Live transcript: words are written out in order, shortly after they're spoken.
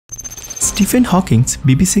Stephen Hawkings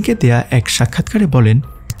বিবিসিকে দেয়া এক সাক্ষাৎকারে বলেন,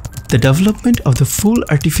 the development of the full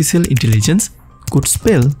artificial intelligence could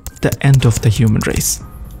spell the end of the human race.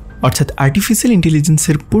 অর্থাৎ আর্টিফিশিয়াল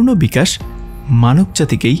ইন্টেলিজেন্সের পূর্ণ বিকাশ মানব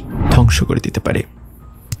জাতিকেই ধ্বংস করে দিতে পারে।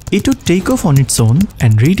 It would take off on its own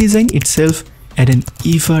and redesign itself at an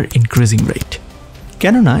ever increasing rate.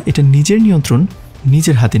 কেননা এটা নিজের নিয়ন্ত্রণ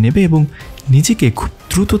নিজের হাতে নেবে এবং নিজেকে খুব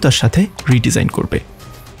দ্রুততার সাথে রিডিজাইন করবে।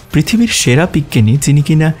 পৃথিবীর সেরা বিজ্ঞানী যিনি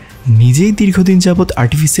কিনা নিজেই দীর্ঘদিন যাবৎ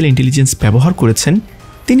আর্টিফিশিয়াল ইন্টেলিজেন্স ব্যবহার করেছেন,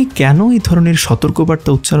 তিনি কেন এই ধরনের সতর্কবার্তা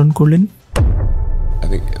উচ্চারণ করলেন? I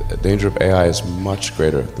think the danger of AI is much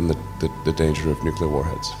greater than the danger of nuclear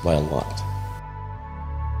warheads by a lot.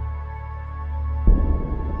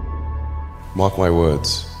 Mark my words,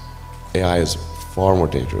 AI is far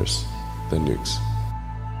more dangerous than nukes.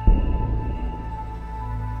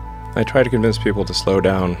 I try to convince people to slow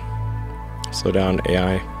down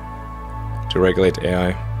AI, to regulate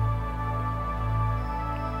AI.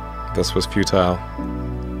 This was futile.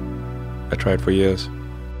 I tried for years.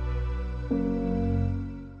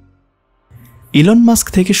 Elon Musk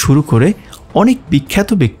থেকে শুরু করে অনেক বিখ্যাত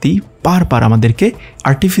ব্যক্তি বারবার আমাদেরকে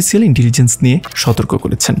artificial intelligence নিয়ে সতর্ক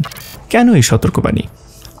করেছেন। কেন এই সতর্কবাণী?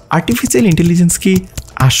 আর্টিফিশিয়াল ইন্টেলিজেন্স কি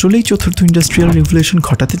আসলেই চতুর্থ ইন্ডাস্ট্রিয়াল রেভলিউশন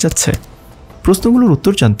ঘটাতে যাচ্ছে? প্রশ্নগুলোর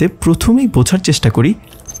উত্তর জানতে প্রথমেই বোঝার চেষ্টা করি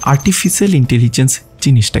আর্টিফিশিয়াল ইন্টেলিজেন্স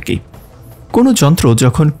জিনিসটা কি। কোনো যন্ত্র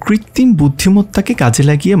যখন কৃত্রিম বুদ্ধিমত্তাকে কাজে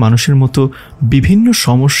লাগিয়ে মানুষের মতো বিভিন্ন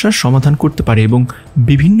সমস্যার সমাধান করতে পারে এবং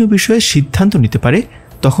বিভিন্ন বিষয়ে সিদ্ধান্ত নিতে পারে,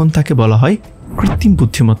 তখন তাকে বলা হয় কৃত্রিম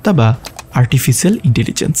বুদ্ধিমত্তা বা আর্টিফিশিয়াল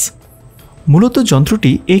ইন্টেলিজেন্স। মূলত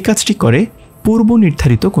যন্ত্রটি এই কাজটি করে পূর্ব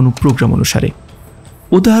নির্ধারিত কোনো প্রোগ্রাম অনুসারে।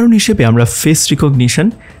 উদাহরণ হিসেবে আমরা ফেস রিকগনিশন,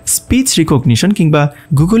 স্পিচ রিকগনিশন কিংবা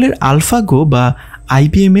গুগলের আলফাগো বা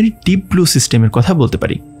IBM-এর ডিপ ব্লু সিস্টেমের কথা বলতে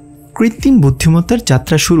পারি। কৃত্রিম বুদ্ধিমত্তার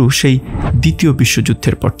যাত্রা শুরু সেই দ্বিতীয়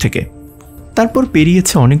বিশ্বযুদ্ধের পর থেকে। তারপর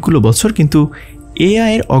পেরিয়েছে অনেকগুলো বছর, কিন্তু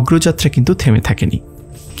AI-এর অগ্রযাত্রা কিন্তু থেমে থাকেনি।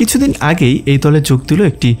 কিছুদিন আগেই এই দলে যোগ দিল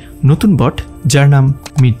একটি নতুন বট যার নাম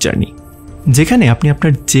midjourney, যেখানে আপনি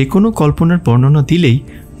আপনার যে কোনো কল্পনার বর্ণনা দিলেই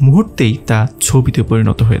মুহূর্তেই তা ছবিতে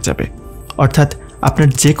পরিণত হয়ে যাবে। অর্থাৎ আপনার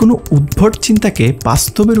যে কোনো উদ্ভট চিন্তাকে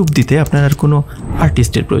বাস্তবে রূপ দিতে আপনার আর কোনো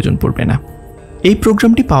আর্টিস্টের প্রয়োজন পড়বে না। এই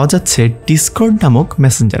প্রোগ্রামটি পাওয়া যাচ্ছে ডিসকর্ড নামক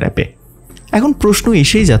মেসেঞ্জার অ্যাপে। এখন প্রশ্ন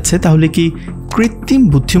এসেই যাচ্ছে, তাহলে কি কৃত্রিম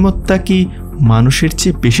বুদ্ধিমত্তা কি মানুষের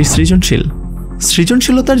চেয়ে বেশি সৃজনশীল?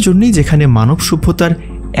 সৃজনশীলতার জন্যই যেখানে মানব সভ্যতার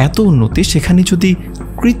এত উন্নতি, সেখানে যদি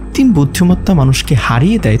কৃত্রিম বুদ্ধিমত্তা মানুষকে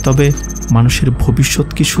হারিয়ে দেয়, তবে মানুষের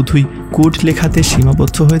ভবিষ্যৎ কি শুধুই কোড লেখাতে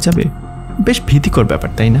সীমাবদ্ধ হয়ে যাবে? বেশ ভীতিকর ব্যাপার,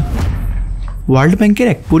 তাই না? ওয়ার্ল্ড ব্যাংকের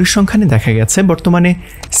এক পরিসংখ্যানে দেখা গেছে বর্তমানে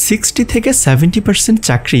 60 থেকে 70%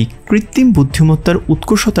 চাকরি কৃত্রিম বুদ্ধিমত্তার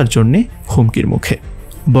উৎকর্ষতার জন্য হুমকির মুখে।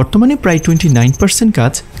 বর্তমানে প্রায় 29%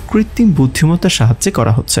 কাজ কৃত্রিম বুদ্ধিমত্তার সাহায্যে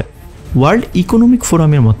করা হচ্ছে। ওয়ার্ল্ড ইকোনমিক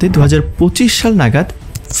ফোরামের মতে 2025 সাল নাগাদ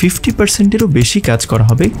 50%-এরও বেশি কাজ করা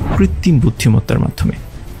হবে কৃত্রিম বুদ্ধিমত্তার মাধ্যমে।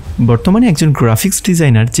 বর্তমানে একজন গ্রাফিক্স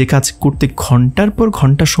ডিজাইনার যে কাজ করতে ঘন্টার পর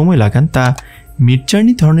ঘন্টা সময় লাগান, তা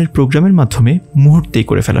midjourney ধরনের প্রোগ্রামের মাধ্যমে মুহূর্তেই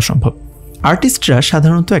করে ফেলা সম্ভব। আর্টিস্টরা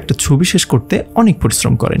সাধারণত একটা ছবি শেষ করতে অনেক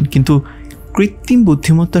পরিশ্রম করেন, কিন্তু কৃত্রিম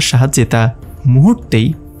বুদ্ধিমত্তার সাহায্যে তা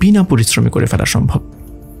মুহূর্তেই বিনা পরিশ্রমে করে ফেলা সম্ভব।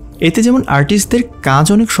 এতে যেমন আর্টিস্টদের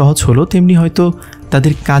কাজ অনেক সহজ হলো, তেমনি হয়তো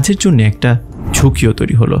তাদের কাজের জন্য একটা ঝুঁকিও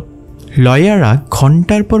তৈরি হলো। লয়াররা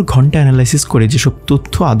ঘন্টার পর ঘন্টা অ্যানালাইসিস করে যেসব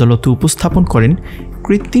তথ্য আদালতে উপস্থাপন করেন,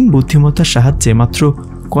 কৃত্রিম বুদ্ধিমত্তার সাহায্যে মাত্র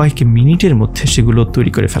কয়েক মিনিটের মধ্যে সেগুলো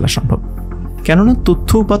তৈরি করে ফেলা সম্ভব। কেননা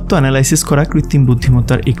তথ্য উপাত্ত অ্যানালাইসিস করা কৃত্রিম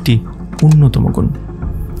বুদ্ধিমত্তার একটি অন্যতম গুণ।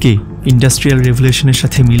 কে ইন্ডাস্ট্রিয়াল রেভলিউশনের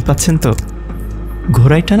সাথে মিল পাচ্ছেন তো?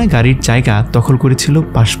 ঘোড়ায় টানা গাড়ির জায়গা দখল করেছিল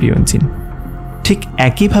বাষ্পীয় ইঞ্জিন। ঠিক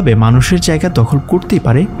একইভাবে মানুষের জায়গা দখল করতেই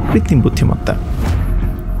পারে কৃত্রিম বুদ্ধিমত্তা।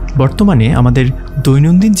 বর্তমানে আমাদের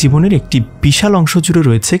দৈনন্দিন জীবনের একটি বিশাল অংশ জুড়ে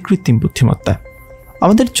রয়েছে কৃত্রিম বুদ্ধিমত্তা।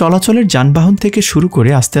 আমাদের চলাচলের যানবাহন থেকে শুরু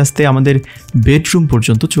করে আস্তে আস্তে আমাদের বেডরুম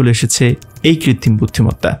পর্যন্ত চলে এসেছে এই কৃত্রিম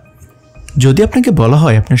বুদ্ধিমত্তা। যদি আপনাকে বলা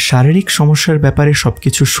হয় আপনার শারীরিক সমস্যার ব্যাপারে সব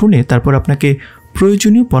কিছু শুনে তারপর আপনাকে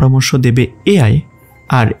প্রয়োজনীয় পরামর্শ দেবে AI,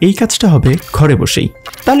 আর এই কাজটা হবে ঘরে বসেই,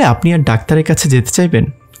 তাহলে আপনি আর ডাক্তারের কাছে যেতে চাইবেন?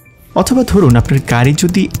 অথবা ধরুন আপনার গাড়ি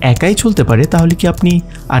যদি একাই চলতে পারে, তাহলে কি আপনি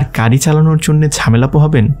আর গাড়ি চালানোর জন্য ঝামেলা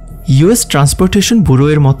পোহাবেন? US ট্রান্সপোর্টেশন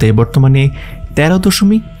ব্যুরোর মতে বর্তমানে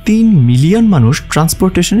 13.3 মিলিয়ন মানুষ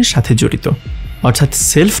ট্রান্সপোর্টেশনের সাথে জড়িত। অর্থাৎ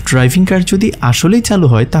সেলফ ড্রাইভিং কার যদি আসলেই চালু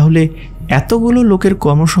হয়, তাহলে এতগুলো লোকের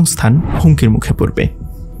কর্মসংস্থান হুমকির মুখে পড়বে।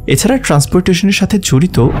 এছাড়া ট্রান্সপোর্টেশনের সাথে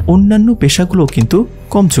জড়িত অন্যান্য পেশাগুলো কিন্তু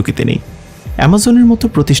কম ঝুঁকিতে নেই। অ্যামাজনের মতো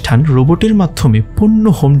প্রতিষ্ঠান রোবটের মাধ্যমে পণ্য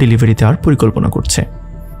হোম ডেলিভারি দেওয়ার পরিকল্পনা করছে।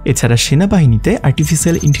 এছাড়া সেনাবাহিনীতে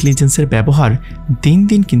আর্টিফিশিয়াল ইন্টেলিজেন্সের ব্যবহার দিন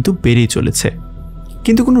দিন কিন্তু বেড়েই চলেছে।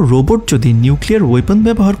 কিন্তু কোনো রোবট যদি নিউক্লিয়ার ওয়েপন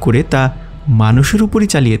ব্যবহার করে তা মানুষের উপরই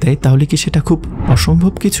চালিয়ে দেয় তাহলে কি সেটা খুব অসম্ভব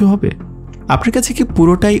কিছু হবে? আপনার কাছে কি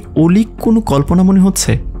পুরোটাই অলীক কোনো কল্পনা মনে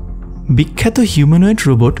হচ্ছে? বিখ্যাত হিউম্যানয়েড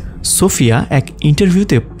রোবট সোফিয়া এক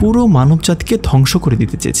ইন্টারভিউতে পুরো মানবজাতিকে ধ্বংস করে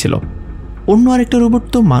দিতে চেয়েছিল। অন্য আরেকটা রোবট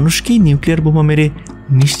তো মানুষকেই নিউক্লিয়ার বোমা মেরে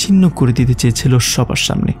নিশ্চিহ্ন করে দিতে চেয়েছিল সবার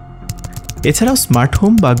সামনে। এছাড়াও স্মার্ট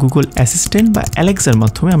হোম বা গুগল অ্যাসিস্ট্যান্ট বা অ্যালেক্সার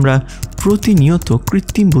মাধ্যমে আমরা প্রতিনিয়ত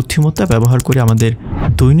কৃত্রিম বুদ্ধিমত্তা ব্যবহার করে আমাদের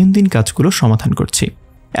দৈনন্দিন কাজগুলো সমাধান করছি।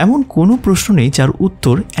 এমন কোনো প্রশ্ন নেই যার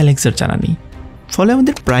উত্তর অ্যালেক্সার জানা নেই। ফলে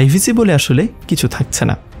আমাদের প্রাইভেসি বলে আসলে কিছু থাকছে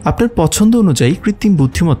না। আপনার পছন্দ অনুযায়ী কৃত্রিম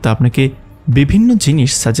বুদ্ধিমত্তা আপনাকে বিভিন্ন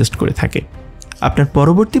জিনিস সাজেস্ট করে থাকে। আপনার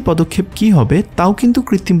পরবর্তী পদক্ষেপ কী হবে তাও কিন্তু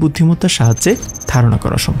কৃত্রিম বুদ্ধিমত্তার সাহায্যে ধারণা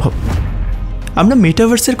করা সম্ভব। আমরা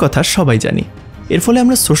মেটাভার্সের কথা সবাই জানি। এর ফলে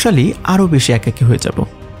আমরা সোশ্যালি আরও বেশি একাকী হয়ে যাব।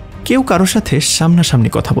 কেউ কারোর সাথে সামনাসামনি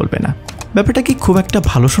কথা বলবে না। ব্যাপারটা কি খুব একটা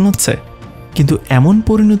ভালো শোনাচ্ছে? কিন্তু এমন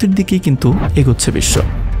পরিণতির দিকেই কিন্তু এগোচ্ছে বিশ্ব।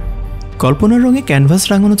 কল্পনার রঙে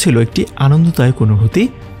ক্যানভাস রাঙানো ছিল একটি আনন্দদায়ক অনুভূতি,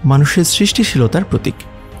 মানুষের সৃষ্টিশীলতার প্রতীক।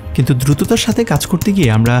 কিন্তু দ্রুততার সাথে কাজ করতে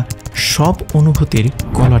গিয়ে আমরা সব অনুভূতির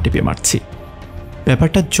গলা টিপে মারছি।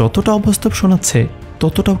 ব্যাপারটা যতটা অবাস্তব শোনাচ্ছে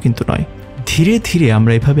ততটাও কিন্তু নয়। ধীরে ধীরে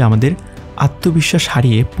আমরা এভাবে আমাদের আত্মবিশ্বাস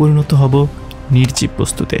হারিয়ে পরিণত হব নির্জীব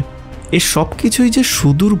বস্তুতে। এই সব কিছুই যে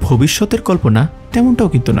সুদূর ভবিষ্যতের কল্পনা তেমনটাও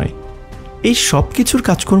কিন্তু নয়। এই সব কিছুর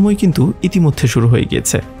কাজকর্মই কিন্তু ইতিমধ্যে শুরু হয়ে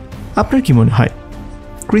গিয়েছে। আপনার কি মনে হয়,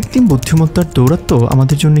 কৃত্রিম বুদ্ধিমত্তার দৌরাত্ম্য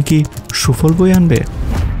আমাদের জন্য কি সুফল বয়ে আনবে?